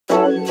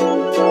Hey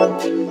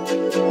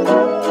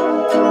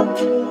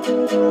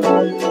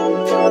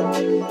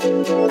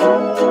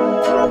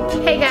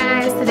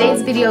guys,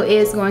 today's video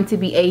is going to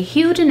be a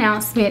huge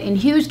announcement and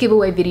huge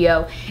giveaway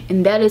video,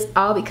 and that is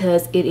all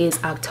because it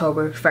is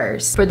October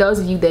 1st. For those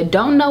of you that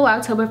don't know why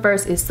October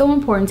 1st is so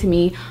important to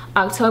me,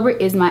 October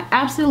is my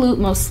absolute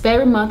most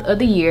favorite month of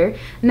the year.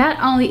 Not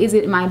only is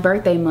it my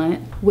birthday month,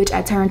 which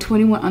I turned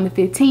 21 on the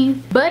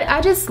 15th, but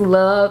I just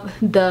love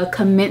the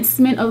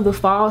commencement of the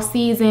fall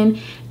season.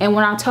 And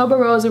when October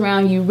rolls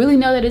around, you really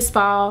know that it's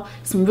fall,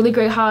 some really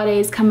great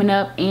holidays coming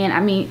up, and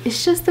I mean,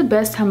 it's just the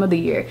best time of the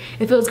year.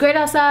 It feels great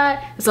outside,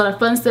 there's a lot of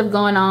fun stuff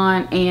going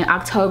on, and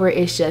October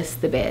is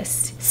just the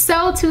best.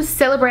 So to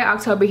celebrate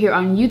October here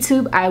on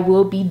YouTube, I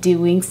will be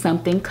doing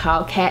something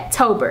called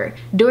KATOBER.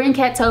 During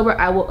KATOBER,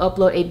 I will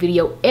upload a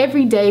video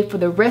every day for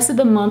the rest of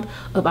the month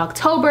of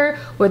October,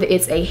 whether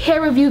it's a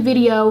hair review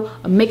video,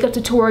 a makeup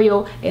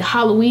tutorial, a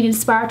Halloween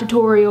inspired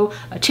tutorial,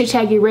 a chit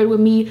chat get ready with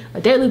me,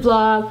 a daily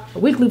vlog, a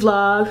weekly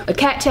vlog, a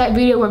cat chat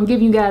video where I'm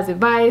giving you guys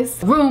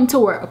advice, a room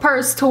tour, a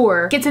purse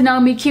tour, get to know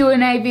me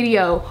Q&A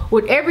video.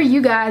 Whatever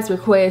you guys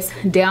request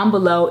down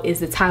below is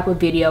the type of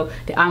video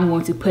that I'm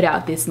going to put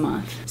out this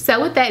month.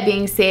 So with that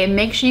being said,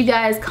 make sure you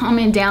guys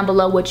comment down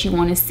below what you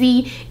want to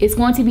see. It's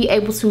going to be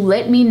able to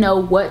let me know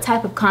what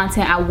type of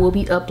content I will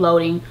be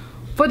uploading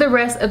for the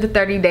rest of the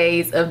 30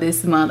 days of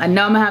this month. I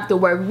know I'm gonna have to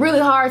work really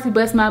hard to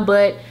bust my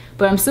butt,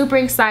 but I'm super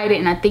excited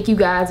and I think you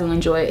guys will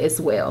enjoy it as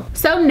well.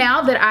 So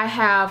now that I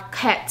have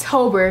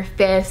KATOBER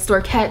Fest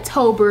or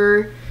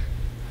KATOBER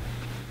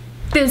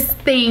this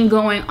thing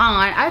going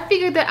on, I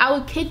figured that I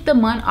would kick the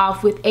month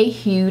off with a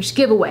huge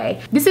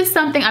giveaway. This is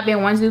something I've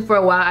been wanting to do for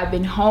a while. I've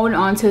been holding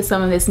on to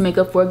some of this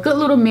makeup for a good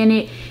little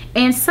minute,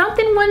 and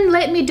something wouldn't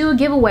let me do a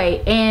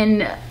giveaway,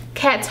 and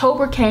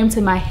KATOBER came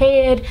to my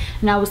head,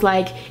 and I was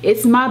like,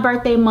 it's my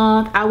birthday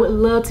month. I would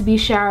love to be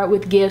showered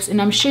with gifts,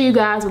 and I'm sure you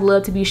guys would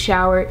love to be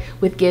showered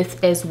with gifts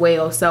as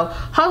well. So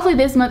hopefully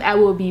this month I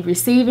will be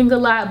receiving a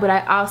lot, but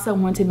I also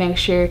want to make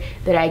sure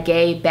that I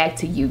gave back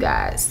to you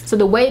guys. So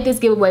the way this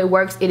giveaway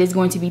works, it is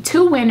going to be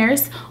two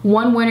winners.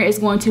 One winner is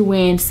going to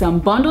win some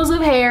bundles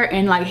of hair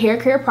and like hair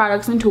care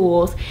products and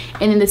tools,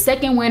 and then the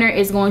second winner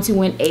is going to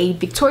win a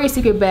Victoria's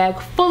Secret bag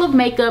full of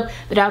makeup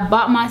that I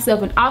bought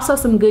myself, and also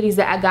some goodies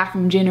that I got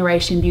from Generation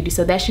Beauty.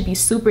 So that should be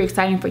super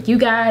exciting for you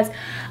guys.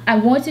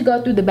 I'm going to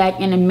go through the back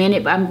in a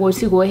minute, but I'm going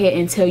to go ahead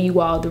and tell you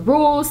all the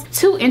rules.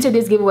 To enter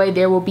this giveaway,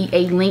 there will be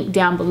a link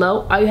down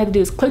below. All you have to do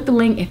is click the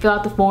link and fill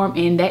out the form,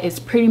 and that is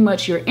pretty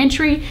much your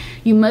entry.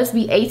 You must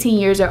be 18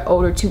 years or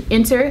older to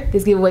enter.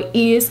 This giveaway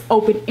is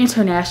open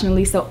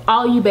internationally, so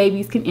all you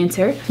babies can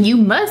enter. You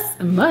must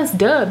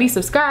be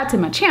subscribed to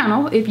my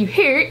channel. If you're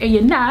here and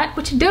you're not,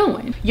 what you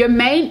doing? Your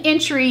main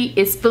entry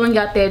is filling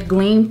out that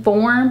Gleam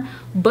form,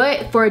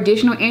 but for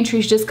additional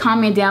entries, just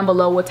comment down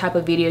below what type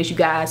of videos you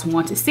guys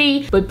want to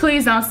see. But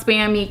please don't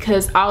spam me,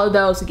 because all of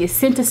those will get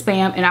sent to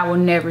spam and I will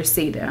never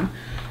see them.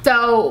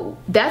 So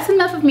that's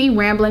enough of me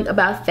rambling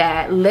about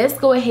that. Let's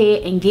go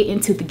ahead and get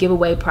into the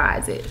giveaway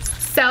prizes.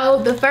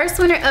 So the first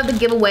winner of the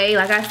giveaway,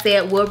 like I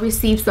said, will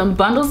receive some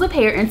bundles of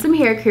hair and some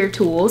hair care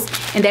tools,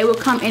 and they will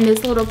come in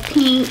this little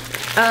pink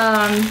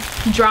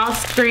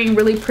drawstring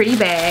really pretty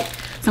bag.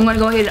 So I'm going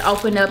to go ahead and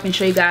open up and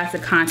show you guys the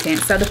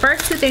content. So the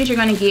first two things you're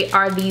going to get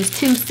are these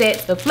two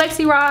sets of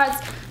flexi rods.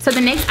 So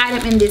the next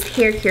item in this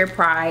hair care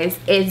prize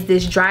is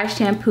this dry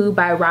shampoo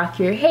by Rock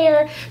Your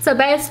Hair. So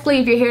basically,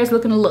 if your hair is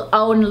looking a little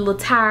old and a little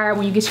tired,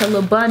 when you get your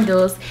little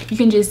bundles, you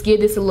can just give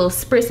this a little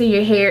spritz in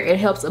your hair. It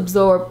helps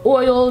absorb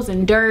oils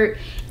and dirt,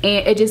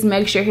 and it just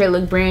makes your hair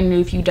look brand new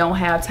if you don't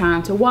have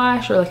time to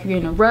wash or like you're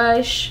in a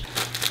rush.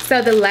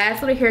 So the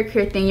last little hair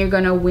care thing you're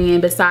gonna win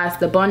besides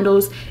the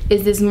bundles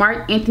is this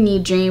Marc Anthony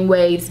Dream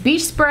Waves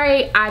beach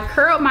spray. I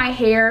curled my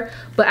hair,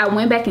 but I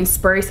went back and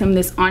sprayed some of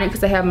this on it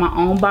because I have my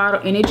own bottle,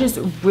 and it just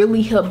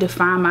really helped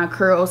define my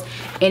curls,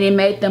 and it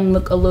made them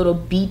look a little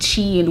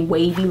beachy and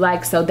wavy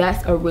like, so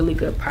that's a really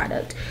good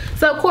product.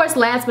 So of course,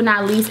 last but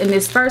not least, in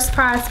this first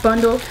prize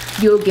bundle,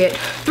 you'll get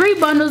 3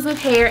 bundles of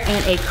hair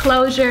and a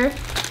closure.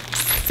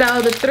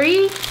 So the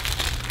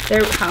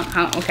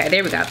okay,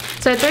 there we go.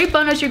 So the 3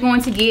 bundles you're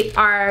going to get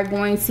are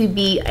going to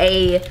be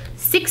a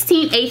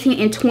 16, 18,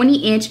 and 20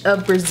 inch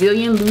of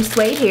Brazilian loose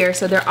suede hair.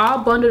 So they're all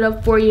bundled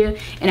up for you,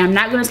 and I'm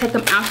not going to take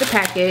them out the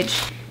package.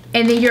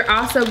 And then you're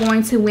also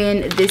going to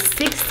win this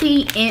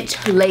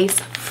 16-inch lace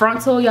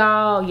frontal,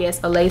 y'all. Yes,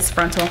 a lace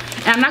frontal.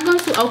 And I'm not going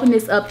to open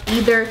this up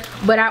either,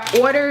 but I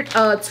ordered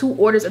 2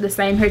 orders of the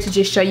same hair to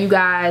just show you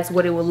guys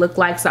what it would look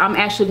like. So I'm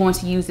actually going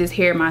to use this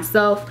hair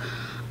myself.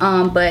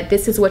 But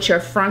this is what your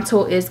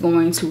frontal is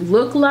going to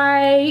look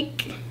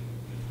like.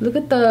 Look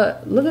at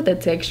the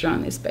texture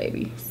on this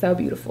baby, so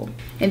beautiful.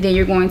 And then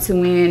you're going to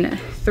win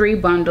 3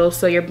 bundles.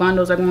 So your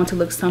bundles are going to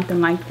look something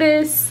like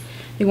this.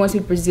 You're going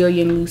to be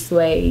Brazilian loose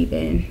suede,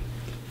 and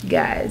You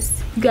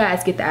guys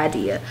get the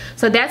idea.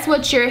 So that's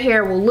what your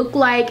hair will look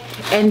like,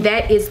 and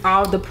that is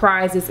all the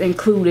prizes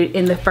included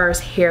in the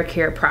first hair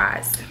care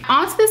prize.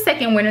 On to the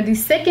second winner. The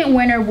second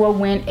winner will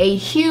win a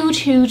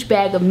huge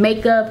bag of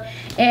makeup,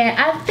 and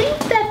I think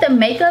that the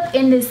makeup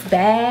in this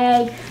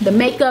bag, the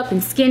makeup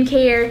and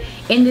skincare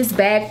in this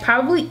bag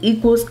probably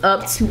equals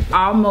up to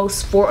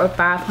almost $400 or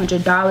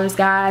 $500,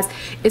 guys.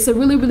 It's a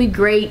really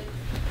great,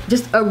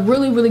 just a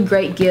really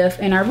great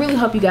gift, and I really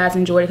hope you guys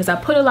enjoyed it because I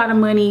put a lot of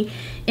money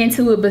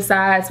into it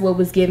besides what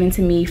was given to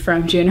me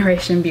from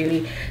Generation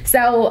Beauty.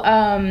 So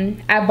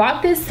I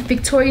bought this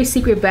Victoria's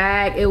Secret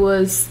bag. It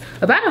was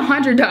about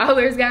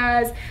 $100,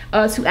 guys,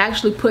 to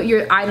actually put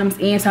your items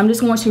in. So I'm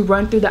just going to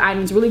run through the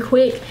items really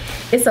quick.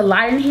 It's a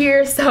lot in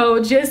here,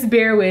 so just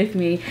bear with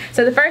me.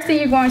 So the first thing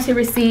you're going to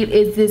receive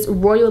is this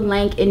Royal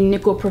Lank and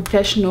Nickel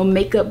Professional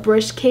Makeup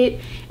Brush Kit.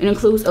 It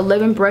includes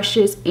 11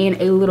 brushes and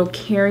a little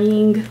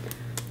carrying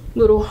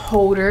little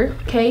holder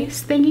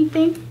case thingy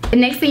thing. The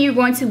next thing you're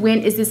going to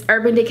win is this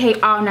Urban Decay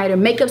All Nighter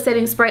Makeup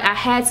Setting Spray. I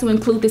had to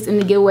include this in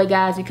the giveaway,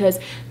 guys, because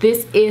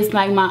this is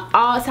like my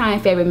all-time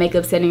favorite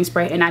makeup setting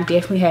spray, and I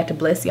definitely had to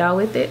bless y'all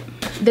with it.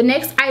 The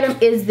next item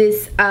is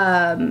this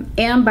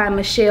M by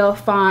Michelle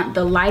Font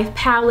The Life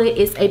palette.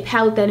 It's a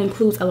palette that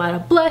includes a lot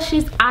of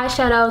blushes,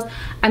 eyeshadows.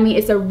 I mean,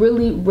 it's a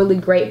really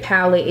great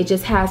palette. It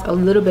just has a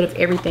little bit of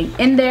everything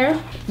in there.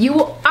 You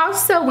will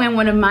also win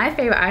one of my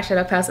favorite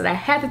eyeshadow palettes that I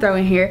had to throw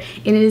in here,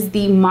 and it is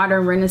the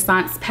Modern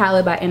Renaissance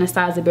palette by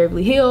Anastasia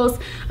Beverly Hills.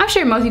 I'm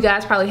sure most of you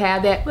guys probably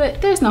have that,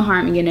 but there's no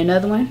harm in getting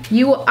another one.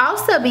 You will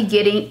also be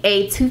getting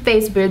a Too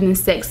Faced Better Than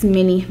Sex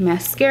Mini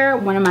Mascara,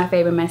 one of my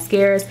favorite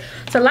mascaras.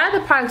 So a lot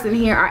of the products in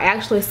here are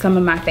actually some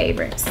of my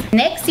favorites.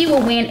 Next, you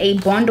will win a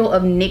bundle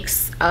of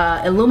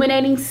NYX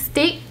illuminating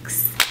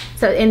sticks.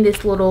 So in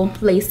this little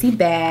lacy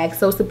bag.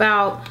 So it's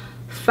about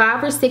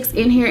 5 or 6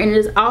 in here, and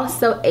there's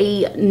also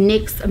a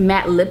NYX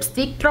matte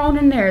lipstick thrown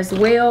in there as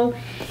well.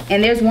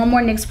 And there's one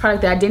more NYX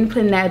product that I didn't put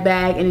in that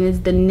bag, and it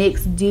is the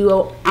NYX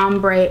Duo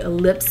Ombre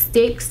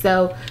lipstick.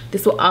 So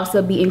this will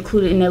also be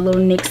included in that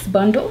little NYX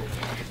bundle.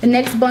 The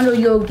next bundle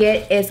you'll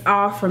get is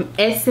all from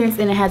Essence,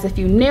 and it has a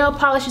few nail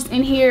polishes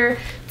in here,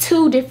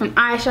 2 different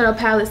eyeshadow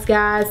palettes,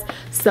 guys,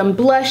 some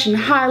blush and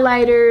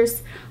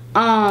highlighters,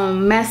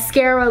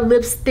 mascara,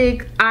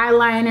 lipstick,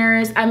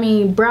 eyeliners, I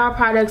mean brow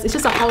products. It's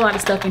just a whole lot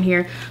of stuff in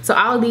here. So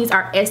all of these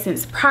are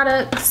Essence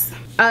products.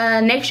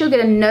 Next you'll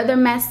get another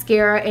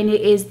mascara, and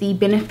it is the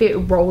Benefit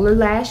Roller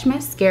Lash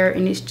Mascara,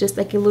 and it's just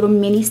like a little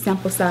mini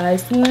sample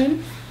size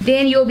one.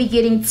 Then you'll be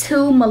getting 2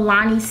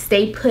 Milani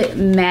Stay Put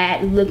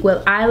Matte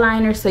Liquid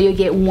Eyeliners. So you'll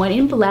get one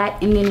in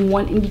black and then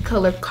one in the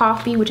color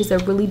Coffee, which is a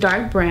really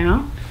dark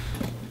brown.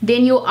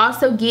 Then you'll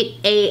also get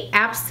a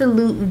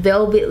Absolute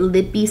Velvet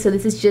Lippy. So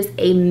this is just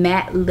a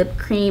matte lip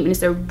cream, and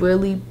it's a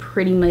really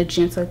pretty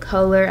magenta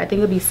color. I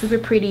think it'll be super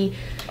pretty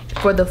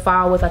for the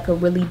fall with like a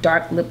really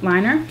dark lip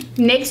liner.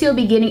 Next, you'll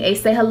be getting a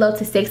Say Hello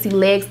to Sexy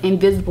Legs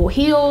Invisible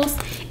Heels.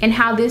 And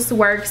how this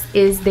works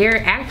is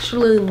they're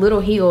actually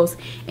little heels,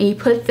 and you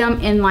put them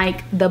in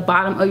like the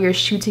bottom of your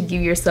shoe to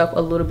give yourself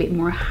a little bit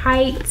more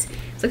height.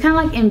 So kind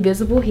of like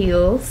invisible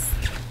heels.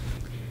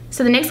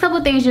 So the next couple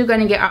of things you're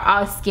going to get are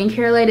all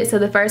skincare related. So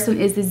the first one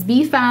is this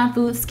Be Fine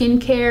Food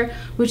Skincare,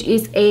 which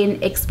is an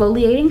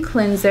exfoliating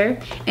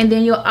cleanser. And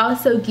then you'll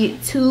also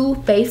get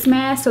 2 face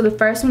masks. So the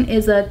first one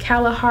is a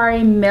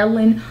Kalahari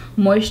Melon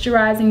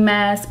Moisturizing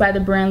Mask by the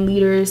brand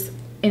Leaders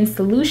in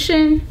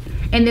Solution.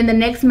 And then the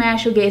next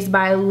mask you'll get is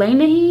by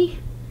Lainahe,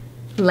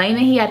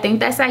 I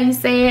think that's how you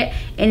say it.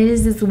 And it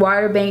is this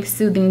Water Bank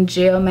Soothing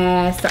Gel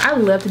Mask. So I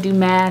love to do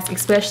masks,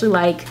 especially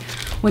like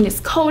when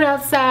it's cold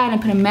outside, and I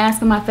put a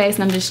mask on my face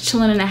and I'm just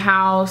chilling in the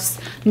house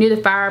near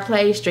the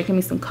fireplace, drinking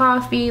me some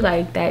coffee.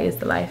 Like, that is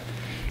the life.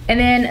 And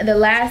then the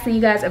last thing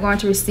you guys are going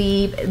to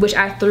receive, which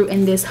I threw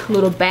in this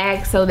little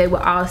bag so they will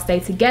all stay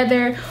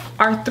together,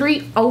 are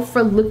 3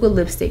 Ofra liquid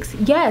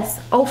lipsticks. Yes,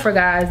 Ofra,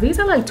 guys. These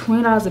are like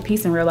 $20 a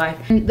piece in real life.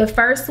 And the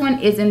first one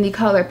is in the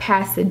color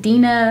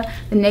Pasadena.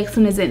 The next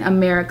one is in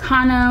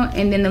Americano.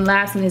 And then the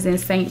last one is in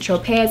Saint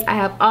Tropez. I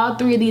have all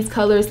 3 of these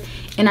colors,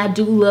 and I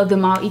do love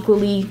them all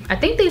equally. I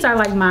think these are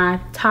like my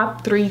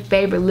top 3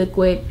 favorite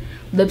liquid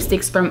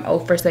lipsticks from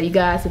Ofra, so you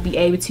guys will be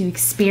able to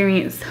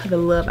experience the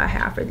love I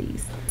have for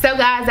these. So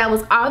guys, that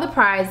was all the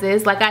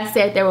prizes. Like I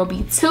said, there will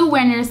be 2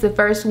 winners. The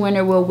first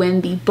winner will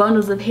win the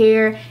bundles of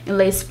hair and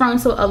lace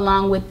frontal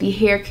along with the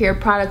hair care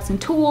products and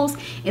tools.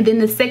 And then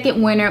the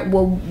second winner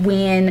will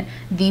win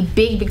the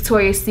big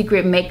Victoria's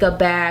Secret makeup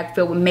bag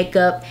filled with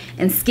makeup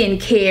and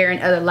skincare and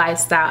other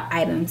lifestyle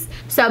items.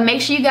 So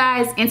make sure you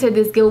guys enter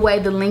this giveaway.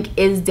 The link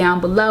is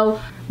down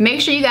below. Make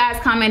sure you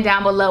guys comment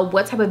down below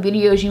what type of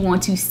videos you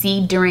want to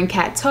see during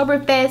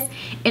KATOBER,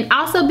 and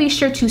also be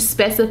sure to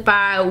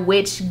specify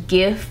which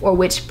gift or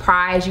which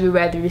prize you would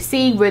rather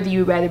receive, whether you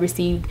would rather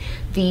receive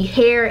the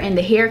hair and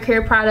the hair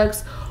care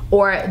products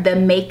or the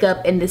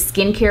makeup and the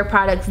skincare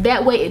products.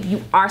 That way, if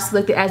you are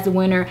selected as the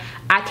winner,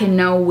 I can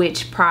know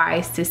which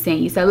prize to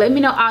send you. So let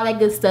me know all that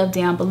good stuff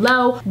down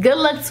below. Good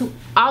luck to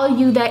all of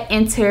you that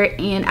enter,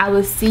 and I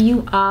will see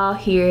you all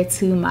here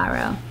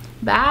tomorrow.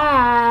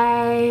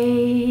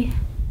 Bye.